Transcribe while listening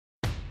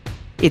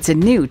It's a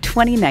new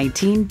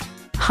 2019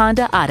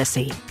 Honda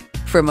Odyssey.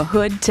 From a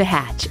hood to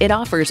hatch, it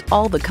offers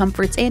all the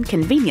comforts and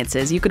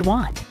conveniences you could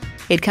want.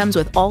 It comes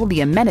with all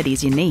the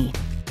amenities you need: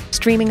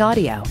 streaming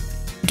audio,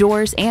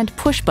 doors and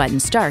push-button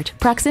start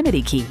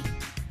proximity key,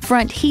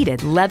 front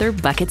heated leather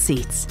bucket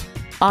seats,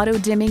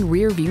 auto-dimming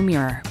rear view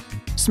mirror,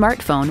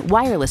 smartphone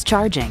wireless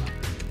charging,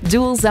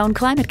 dual zone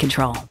climate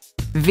control,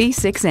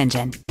 V6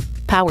 engine,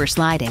 power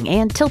sliding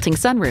and tilting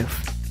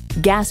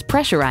sunroof, gas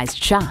pressurized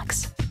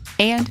shocks,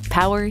 and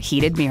power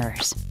heated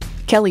mirrors.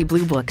 Kelley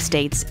Blue Book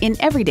states, in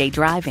everyday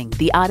driving,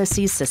 the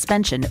Odyssey's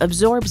suspension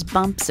absorbs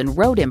bumps and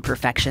road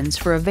imperfections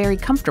for a very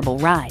comfortable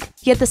ride,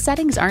 yet the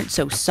settings aren't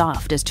so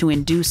soft as to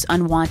induce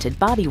unwanted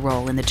body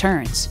roll in the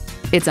turns.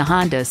 It's a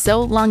Honda,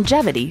 so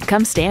longevity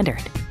comes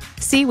standard.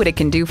 See what it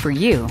can do for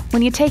you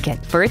when you take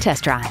it for a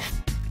test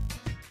drive.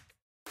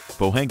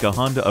 Pohanka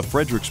Honda of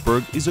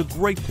Fredericksburg is a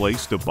great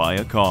place to buy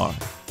a car.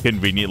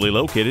 Conveniently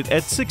located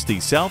at 60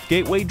 South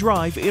Gateway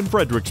Drive in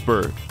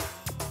Fredericksburg.